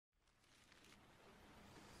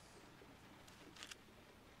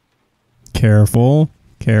Careful.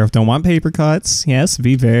 Don't want paper cuts. Yes,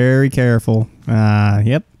 be very careful.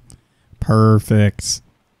 Yep. Perfect.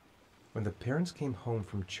 When the parents came home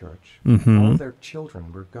from church, Mm-hmm. all of their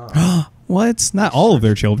children were gone. What? Not all of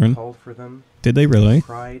their children. Called for them. Did they really?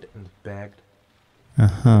 Cried and begged.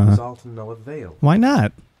 Uh-huh. It was all to no avail. Why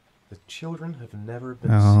not? The children have never been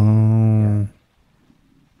seen.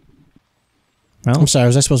 Well, I'm sorry,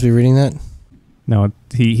 was I supposed to be reading that? no,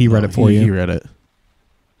 he read it for you. He read it.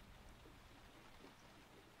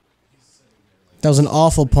 That was an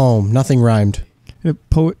awful poem. Nothing rhymed.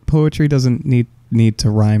 Poetry doesn't need to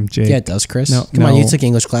rhyme, Jake. Yeah, it does, Chris. No, Come on, no. you took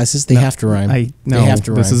English classes. They have to rhyme. No, they have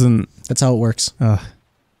to this rhyme. isn't. That's how it works.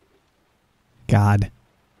 God.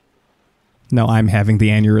 No, I'm having the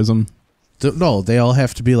aneurysm. No, they all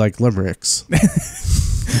have to be like limericks.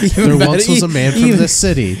 There once was a man from this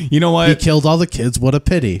city. You know what? He killed all the kids. What a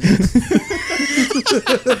pity.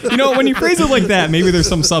 You know, when you phrase it like that, maybe there's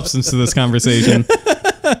some substance to this conversation.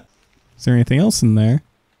 Is there anything else in there?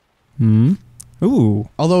 Ooh.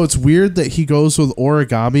 Although it's weird that he goes with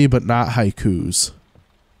origami but not haikus.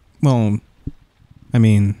 Well, I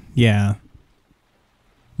mean, yeah.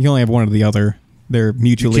 You can only have one or the other. They're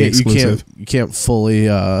mutually exclusive. You can't fully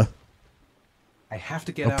I have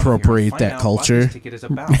to get appropriate out here and that find out what culture. this ticket is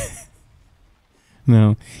about.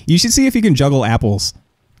 No. You should see if you can juggle apples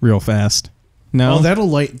real fast. No? Oh, that'll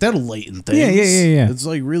lighten things. Yeah. It's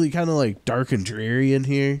like really kind of like dark and dreary in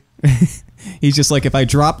here. He's just like, if I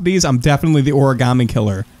drop these, I'm definitely the origami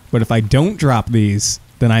killer. But if I don't drop these,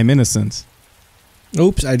 then I'm innocent.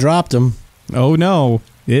 Oops, I dropped him. Oh no,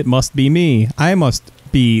 it must be me. I must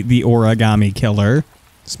be the origami killer.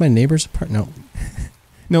 Is my neighbor's apartment? No.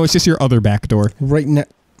 No, it's just your other back door. Right now.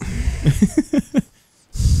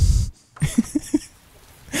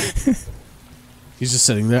 He's just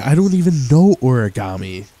sitting there. I don't even know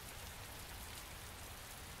origami.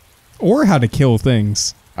 Or how to kill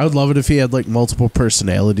things. I would love it if he had like multiple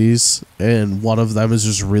personalities and one of them is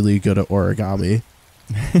just really good at origami.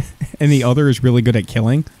 And the other is really good at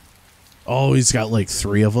killing. Oh, he's got like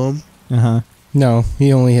 3 of them. Uh-huh. No,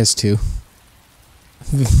 he only has 2.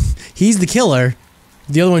 He's the killer.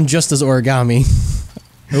 The other one just does origami.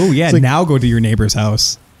 Oh yeah, like, now go to your neighbor's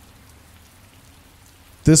house.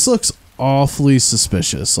 This looks awfully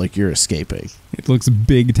suspicious, like you're escaping. It looks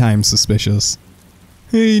big time suspicious.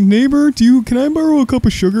 Hey neighbor, can I borrow a cup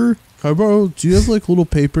of sugar? Do you have like little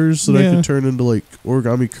papers that I Yeah. can turn into like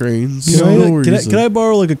origami cranes? Can I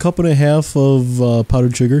borrow like a cup and a half of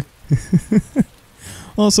powdered sugar?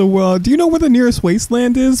 Also, do you know where the nearest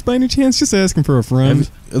wasteland is by any chance? Just asking for a friend.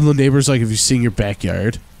 And the neighbor's like, have you seen your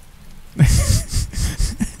backyard?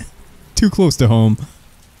 Too close to home.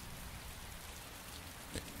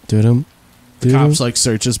 Doo-dum. The cops like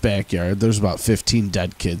search his backyard. There's about 15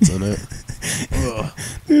 dead kids in it.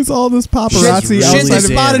 There's all this paparazzi Shit, outside they of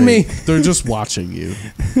spotted me. They're just watching you.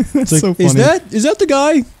 That's so funny. Is that the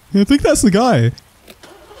guy? I think that's the guy.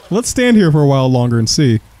 Let's stand here for a while longer and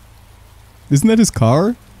see. Isn't that his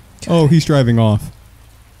car? Oh, he's driving off.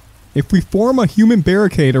 If we form a human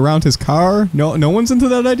barricade around his car, no one's into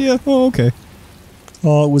that idea? Oh, okay.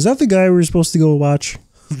 Was that the guy we were supposed to go watch?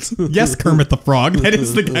 Yes, Kermit the Frog. That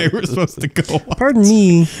is the guy we're supposed to go watch. Pardon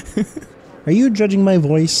me. Are you judging my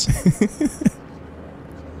voice?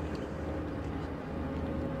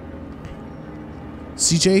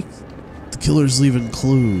 See, Jake? The killer's leaving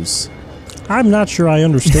clues. I'm not sure I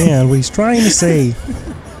understand what he's trying to say.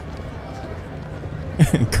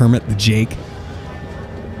 Kermit the Jake.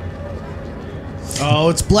 Oh,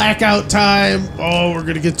 it's blackout time. Oh, we're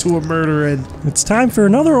going to get to a murder in. It's time for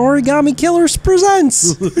another Origami Killers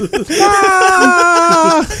Presents.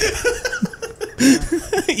 Ah!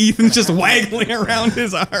 Ethan's just waggling around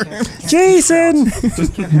his arm. Jason!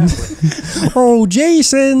 Oh,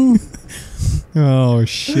 Jason! Oh,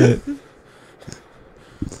 shit.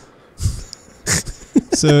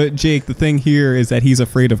 So, Jake, the thing here is that he's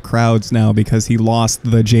afraid of crowds now because he lost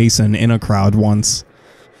the Jason in a crowd once.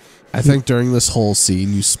 I think during this whole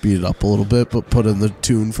scene, you speed it up a little bit, but put in the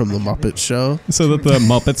tune from the Muppet Show. So that the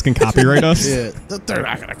Muppets can copyright us? Yeah, they're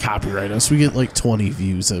not going to copyright us. We get like 20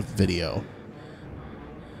 views of video.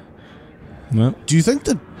 Well, Do you think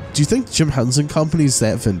Jim Henson Company's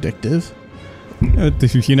that vindictive?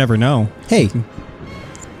 you never know. Hey,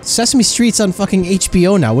 Sesame Street's on fucking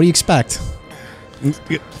HBO now. What do you expect?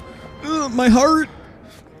 My heart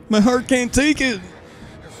can't take it.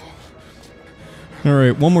 All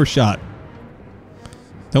right, one more shot.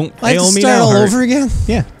 Don't I have fail to me start now, all Hart. over again?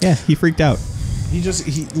 Yeah, he freaked out. He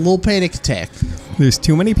little panic attack. There's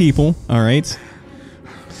too many people. All right.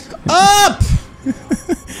 Up!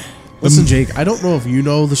 Listen, Jake, I don't know if you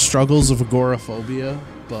know the struggles of agoraphobia,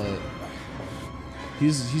 but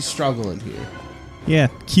He's struggling here. Yeah,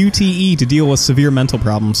 QTE to deal with severe mental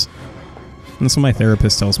problems. And that's what my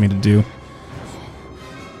therapist tells me to do.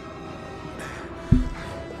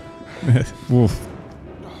 Woof.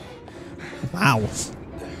 Wow.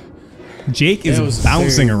 Jake is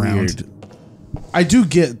bouncing around. Weird. I do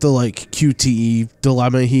get the like QTE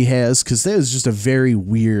dilemma he has, because that is just a very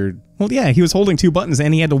weird. Well, yeah, he was holding 2 buttons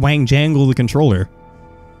and he had to wang jangle the controller.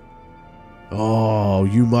 Oh,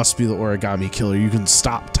 you must be the origami killer. You can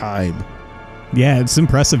stop time. Yeah, it's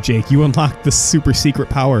impressive, Jake. You unlocked this super secret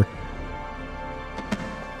power.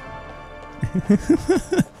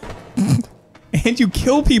 And you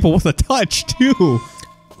kill people with a touch, too.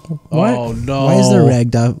 What? Oh, no. Why is there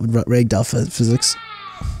ragdoll physics?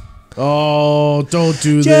 Oh, don't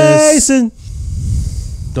do this. Jason!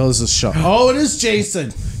 No, this is Sean. Oh, it is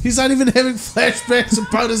Jason. He's not even having flashbacks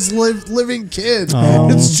about his living kid. Oh.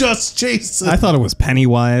 It's just Jason. I thought it was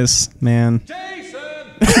Pennywise, man.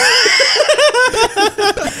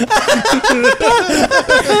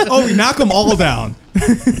 Oh, we knock them all down.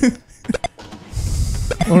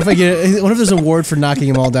 What if there's an award for knocking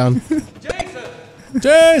them all down?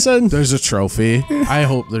 Jason! There's a trophy. I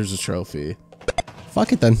hope there's a trophy.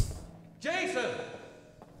 Fuck it then.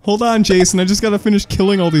 Hold on, Jason. I just gotta finish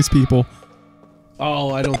killing all these people.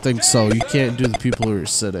 Oh, I don't think so. You can't do the people who are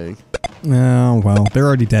sitting. Oh, well. They're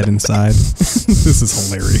already dead inside. This is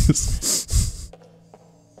hilarious.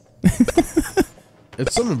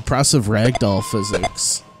 It's some impressive ragdoll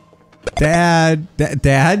physics. Dad?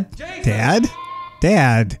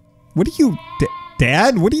 What are you...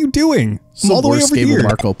 Dad? What are you doing? I'm all the way worst over game here. of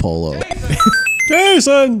Marco Polo.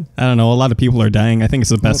 Jason! I don't know. A lot of people are dying. I think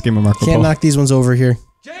it's the best game of Marco Can't Polo. knock these ones over here.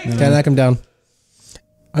 Can't knock them down.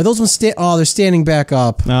 Are those ones oh, they're standing back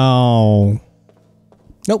up. No.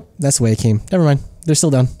 Nope, that's the way it came. Never mind. They're still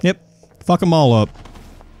down. Yep. Fuck them all up.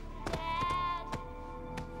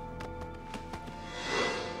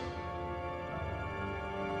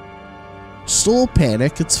 Just a little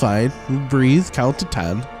panic. It's fine. Breathe. Count to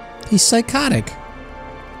 10. He's psychotic.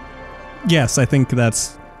 Yes, I think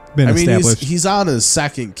that's been I mean, established. he's on his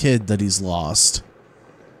second kid that he's lost.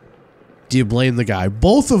 Do you blame the guy?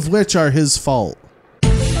 Both of which are his fault.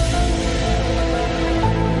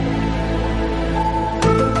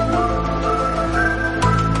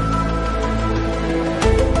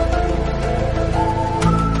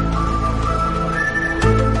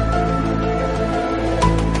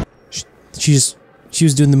 She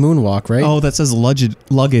was doing the moonwalk, right? Oh, that says luggage.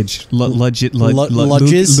 Luggage? Luggage?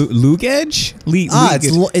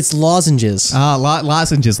 It's lozenges.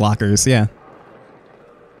 Lozenges lockers, yeah.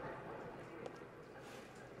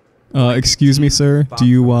 Excuse me, sir. Do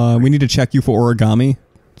you, we need to check you for origami.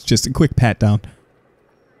 Just a quick pat down.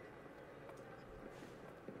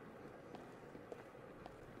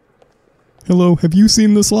 Hello, have you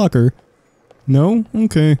seen this locker? No?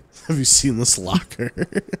 Okay. Have you seen this locker?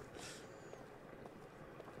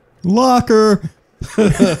 Locker!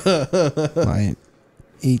 Right.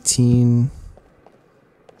 18.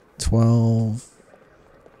 12.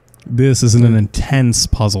 This is an intense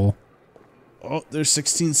puzzle. Oh, there's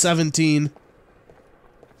 16, 17.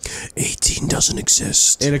 18 doesn't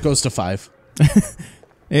exist. And it goes to 5.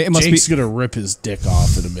 It must Jake's be. gonna rip his dick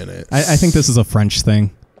off in a minute. I think this is a French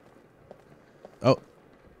thing. Oh.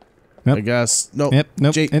 Nope. I guess. Nope. Yep,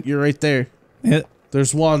 nope. Jake, Yep. you're right there. It,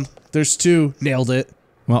 There's 1. There's 2. Nailed it.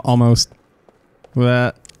 well, almost.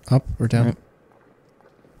 Up or down? Right.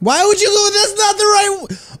 Why would you go? That's not the right.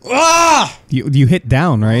 Ah! You hit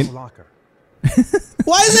down, right? Why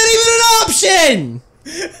is that even an option?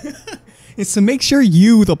 It's to make sure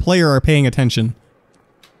you, the player, are paying attention.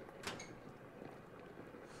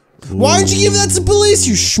 Why would you give that to police,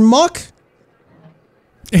 you schmuck?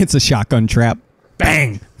 It's a shotgun trap.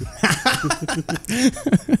 Bang!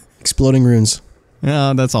 Exploding runes.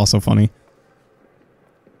 Yeah, that's also funny.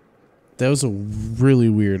 That was a really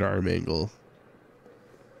weird arm angle.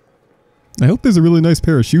 I hope there's a really nice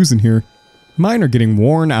pair of shoes in here. Mine are getting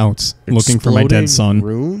worn out, looking for my dead son.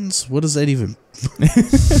 Runes? What does that even...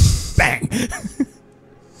 Bang!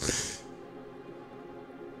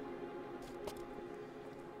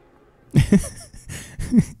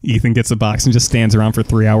 Ethan gets a box and just stands around for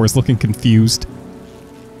 3 hours looking confused.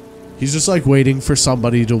 He's just like waiting for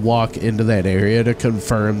somebody to walk into that area to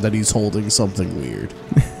confirm that he's holding something weird.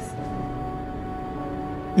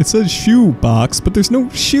 It says shoe box, but there's no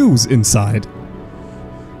shoes inside.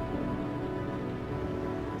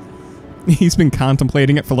 He's been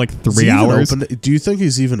contemplating it for like 3 hours. Do you think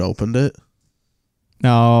he's even opened it?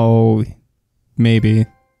 No, maybe.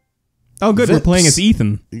 Oh, good. Vips. We're playing as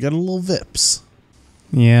Ethan. You got a little Vips.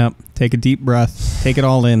 Yeah. Take a deep breath. Take it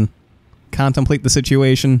all in. contemplate the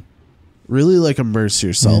situation. Really, like, immerse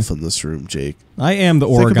yourself in this room, Jake. I am the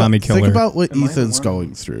origami killer. Think about what Am I the Ethan's one going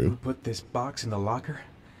who through. put this box in the locker?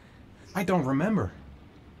 I don't remember.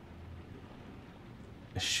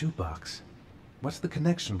 A shoebox. What's the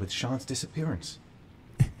connection with Sean's disappearance?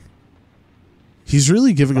 He's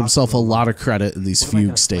really giving himself a lot of credit in these What am I fugue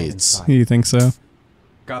gonna find states. inside? You think so?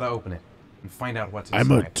 Gotta open it and find out what's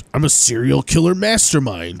inside. I'm a serial killer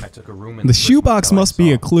mastermind. I took a room in The first shoebox motel I must be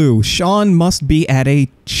saw. a clue. Sean must be at a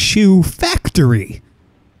shoe factory.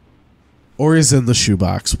 Or is in the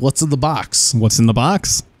shoebox. What's in the box? What's in the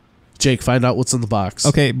box? Jake, find out what's in the box.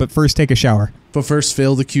 Okay, but first take a shower. But first,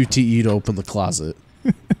 fail the QTE to open the closet.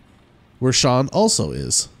 Where Sean also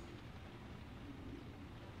is.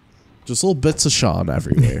 Just little bits of Sean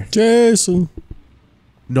everywhere. Jason.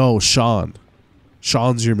 No, Sean.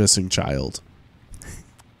 Sean's your missing child.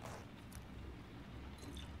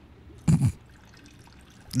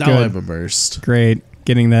 Now Good. I'm immersed. Great.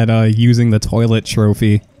 Getting that using the toilet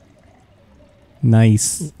trophy.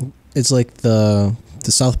 Nice. It's like the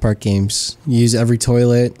South Park games. You use every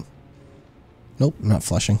toilet. Nope, not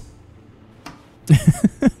flushing.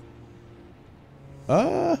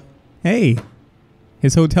 Hey.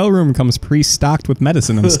 His hotel room comes pre-stocked with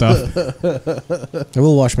medicine and stuff. I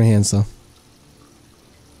will wash my hands though.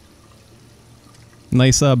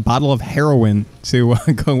 Nice bottle of heroin to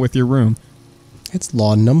go with your room. It's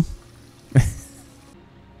laudanum.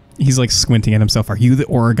 He's like squinting at himself. Are you the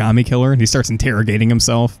origami killer? And he starts interrogating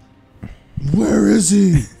himself. Where is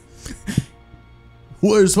he?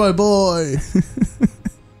 Where's my boy?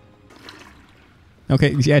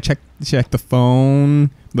 Okay, yeah, check the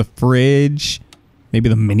phone, the fridge, maybe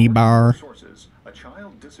the mini bar. Sources, a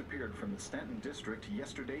child disappeared from the Stanton district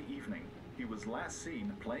yesterday evening. He was last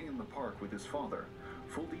seen playing in the park with his father.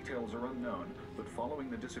 Full details are unknown, but following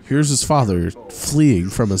the disappearance... Here's his father fleeing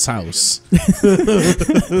from his house.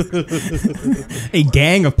 A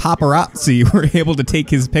gang of paparazzi were able to take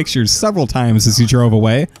his pictures several times as he drove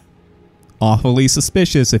away. Awfully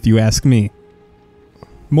suspicious, if you ask me.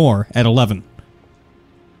 More at 11.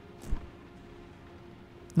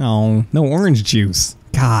 Oh, no orange juice.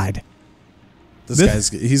 God.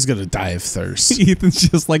 He's gonna die of thirst. Ethan's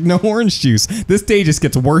just like, no orange juice. This day just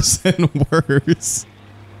gets worse and worse.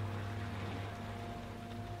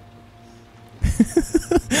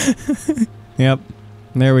 Yep.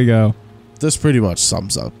 There we go. This pretty much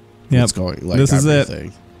sums up Yep. what's going. Like This is it.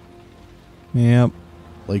 everything. Yep.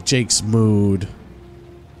 Like Jake's mood.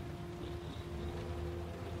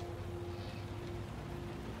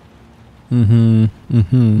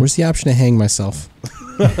 Where's the option to hang myself?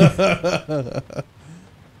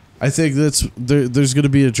 I think there's gonna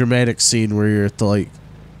be a dramatic scene where you're at the like,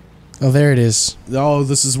 Oh, there it is. oh,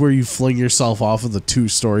 this is where you fling yourself off of the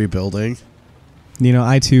 2-story building. You know,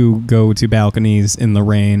 I too go to balconies in the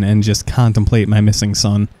rain and just contemplate my missing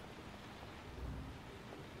son.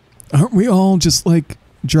 Aren't we all just like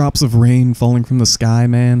drops of rain falling from the sky,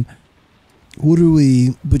 man? What are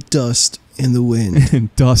we but dust in the wind?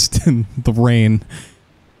 And dust and the rain.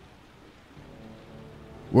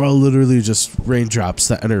 We're all literally just raindrops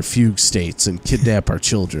that enter fugue states and kidnap our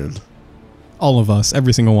children. All of us,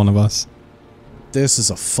 every single one of us. This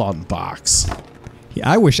is a fun box. Yeah,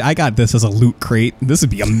 I wish I got this as a loot crate. This would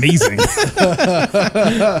be amazing. It's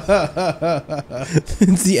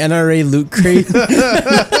the NRA loot crate.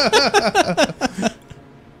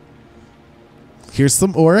 Here's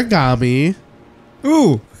some origami.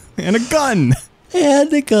 Ooh, and a gun.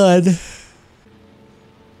 And a gun.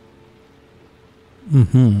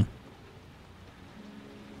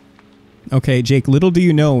 Okay, Jake, little do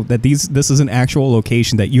you know that this is an actual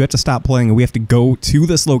location that you have to stop playing and we have to go to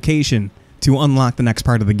this location to unlock the next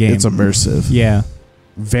part of the game. It's immersive. Yeah.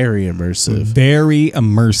 Very immersive. Very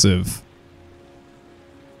immersive.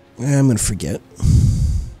 I'm gonna forget.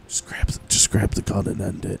 Just grab the gun and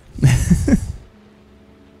end it.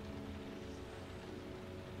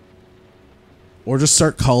 Or just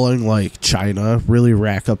start calling like China. Really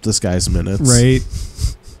rack up this guy's minutes. Right.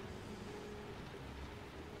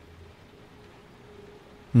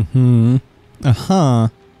 Mm-hmm. Uh-huh.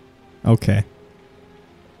 Okay.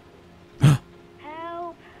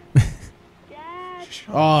 Help! Dad!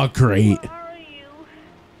 Oh, great. Where are you?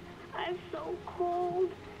 I'm so cold.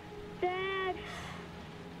 Dad!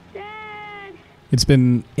 Dad! It's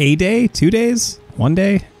been a day? 2 days? 1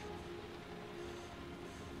 day?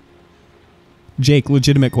 Jake,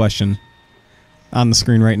 legitimate question. On the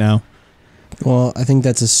screen right now. Well, I think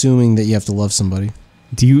that's assuming that you have to love somebody.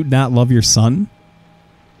 Do you not love your son?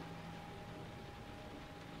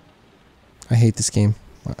 I hate this game.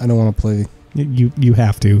 I don't want to play. You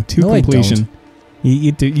have to No, I completion. don't.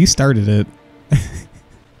 You started it.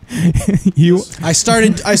 I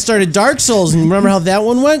started Dark Souls, and remember how that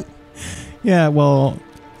one went? Yeah, well,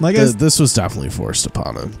 like This was definitely forced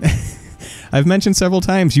upon him. I've mentioned several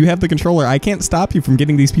times, you have the controller. I can't stop you from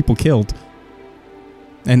getting these people killed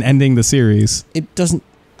and ending the series. It doesn't.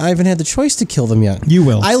 I haven't had the choice to kill them yet. You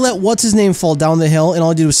will. I let what's-his-name fall down the hill, and all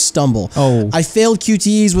I did was stumble. Oh. I failed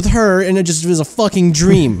QTEs with her, and it just was a fucking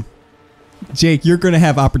dream. Jake, you're going to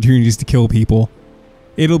have opportunities to kill people.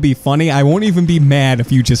 It'll be funny. I won't even be mad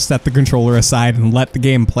if you just set the controller aside and let the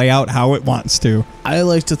game play out how it wants to. I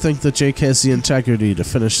like to think that Jake has the integrity to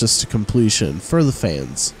finish this to completion for the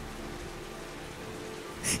fans.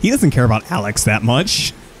 He doesn't care about Alex that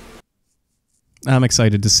much. I'm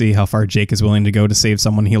excited to see how far Jake is willing to go to save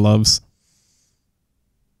someone he loves.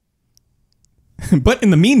 But in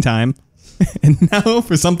the meantime, and now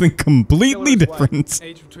for something completely different.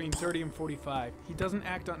 Age between 30 and 45. He doesn't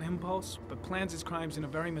act on impulse, but plans his crimes in a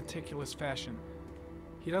very meticulous fashion.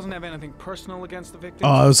 He doesn't have anything personal against the victim.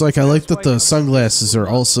 Oh, I was like, I like that the sunglasses are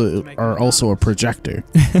also a projector.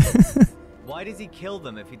 Why does he kill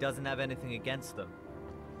them if he doesn't have anything against them?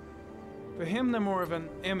 For him, they're more of an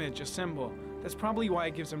image, a symbol. That's probably why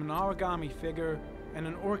he gives him an origami figure and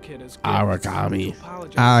an orchid as gifts. Origami.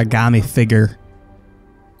 Origami figure.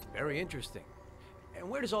 Very interesting. And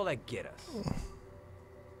where does all that get us?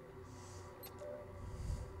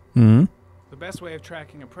 Hmm. The best way of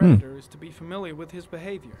tracking a predator is to be familiar with his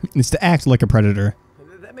behavior. It's to act like a predator.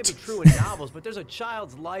 That may be true in novels, but there's a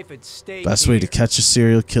child's life at stake. Best way to catch a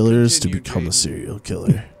serial killer is to become a serial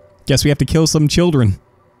killer. Guess we have to kill some children.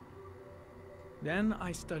 Then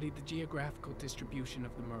I studied the geographical distribution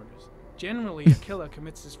of the murders. Generally, a killer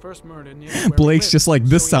commits his first murder near where Blake's he lives, just like,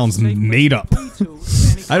 this so he has sounds a safe place made to up. flee to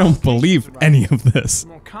if any I don't complications believe arise. any of this. The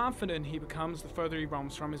more confident he becomes, the further he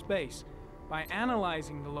roams from his base. By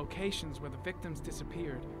analyzing the locations where the victims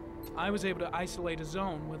disappeared, I was able to isolate a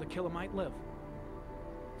zone where the killer might live.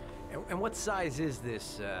 And what size is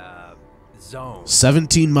this, zone?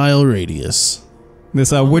 17-mile radius.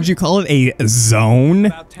 This, what'd you call it? A zone?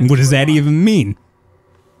 What does that even mean?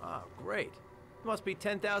 Oh, great. There must be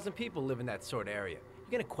 10,000 people live in that sort of area.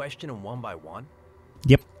 You gonna question them one by one?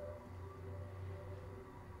 Yep.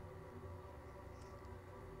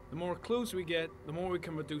 The more clues we get, the more we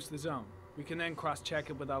can reduce the zone. We can then cross-check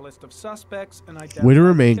it with our list of suspects and identify Way to the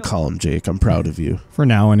remain killer. calm, Jake. I'm proud of you. For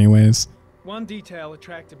now, anyways. One detail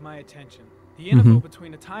attracted my attention. The interval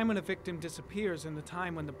between the time when a victim disappears and the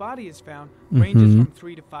time when the body is found ranges from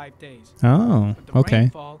 3 to 5 days. Oh, But the okay.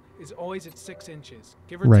 rainfall is always at 6 inches,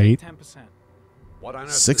 give or Right. take 10%. What on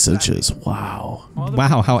earth 6 inches. Wow. All the Wow, victims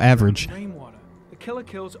how are found in average. Rainwater. The killer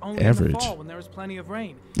kills only in Average. the fall when there is plenty of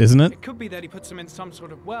rain. Isn't it? It could be that he puts them in some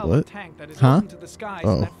sort of well or What? tank that is Huh? open to the skies and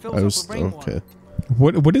Oh, that fills I up was with rainwater. okay.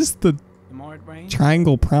 What is the The more it rains,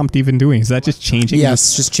 triangle prompt even doing? Is that just changing?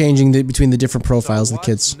 Yes, just changing between the different profiles of the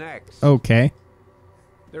kids. Okay.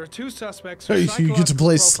 there are 2 suspects Hey, whose you get to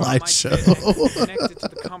play psychological profile might slideshow. fit connected to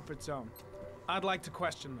the comfort zone. I'd like to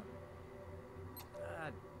question them.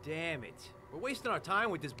 God damn it. We're wasting our time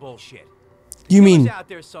with this bullshit. You Killer's mean out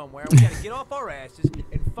there somewhere. We gotta get off our asses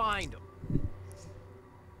and find him.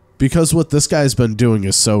 Because what this guy's been doing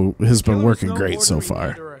has been Killer is working no great so ordinary far.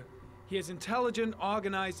 murderer. He is intelligent,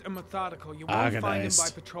 organized, and methodical. You won't find him by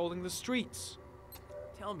Organized. patrolling the streets.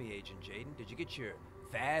 Tell me, Agent Jaden, did you get your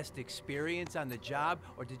vast experience on the job,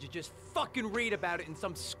 or did you just fucking read about it in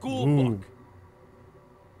some school book?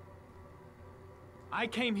 I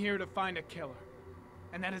came here to find a killer,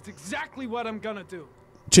 and that is exactly what I'm gonna do.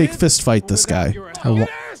 Jake, With fist fight or this without guy. your I help. wa-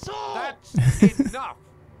 That's enough.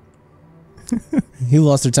 he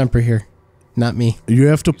lost their temper here? Not me. You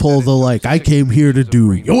have to pull the like, I came here to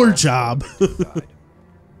do your job.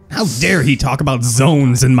 How dare he talk about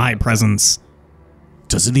zones in my presence?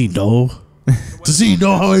 Doesn't he know? Does he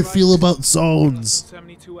know how I feel about zones?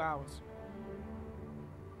 72 hours.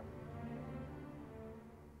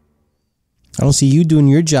 I don't see you doing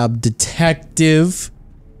your job, detective.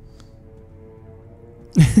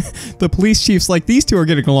 The police chief's like, these two are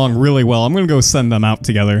getting along really well. I'm gonna go send them out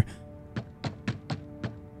together.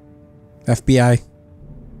 FBI.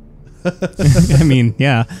 I mean,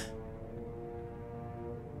 yeah.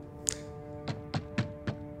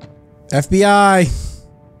 FBI.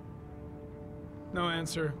 No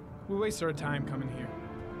answer. We waste our time coming here.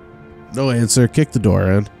 No answer. Kick the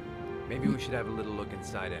door in. Maybe we should have a little look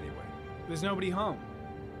inside anyway. There's nobody home.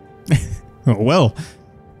 Oh, well.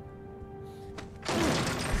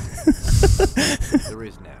 There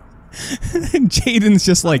is now. Jaden's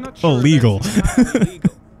just I'm like, not sure illegal. that's entirely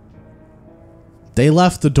legal. They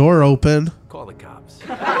left the door open. Call the cops.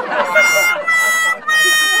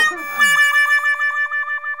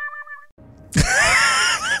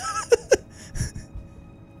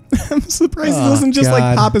 surprised he doesn't just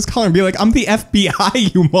like pop his collar and be like, I'm the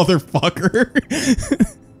FBI, you motherfucker.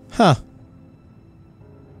 Huh.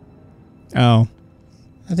 Oh.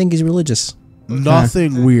 I think he's religious.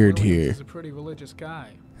 Nothing weird here. He's a pretty religious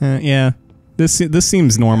guy. Yeah. This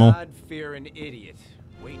seems normal. God-fearing idiot.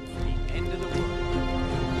 Waiting for the end of the world.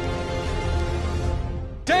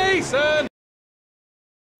 Jason!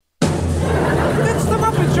 It's the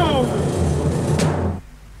Muppet Show!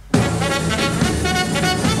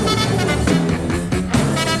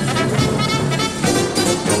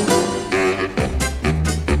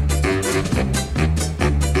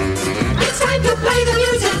 It's time to play the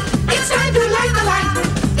music. It's time to light the light.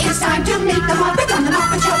 It's time to meet the Muppet on the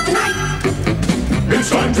Muppet Show tonight. It's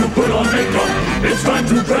time to put on makeup. It's time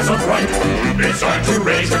to dress up right. It's time to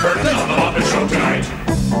raise the curtain on the Muppet Show tonight.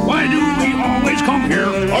 Why do we always come here?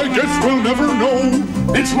 I guess we'll never know.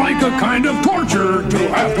 It's like a kind of torture to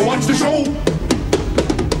have to watch the show.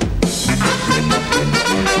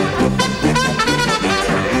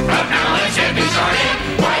 But now let's get me started.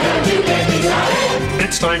 Why don't you get me started?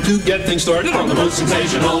 It's time to get things started on the most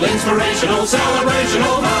sensational, inspirational,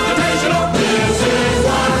 celebrational, motivational. This is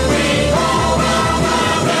what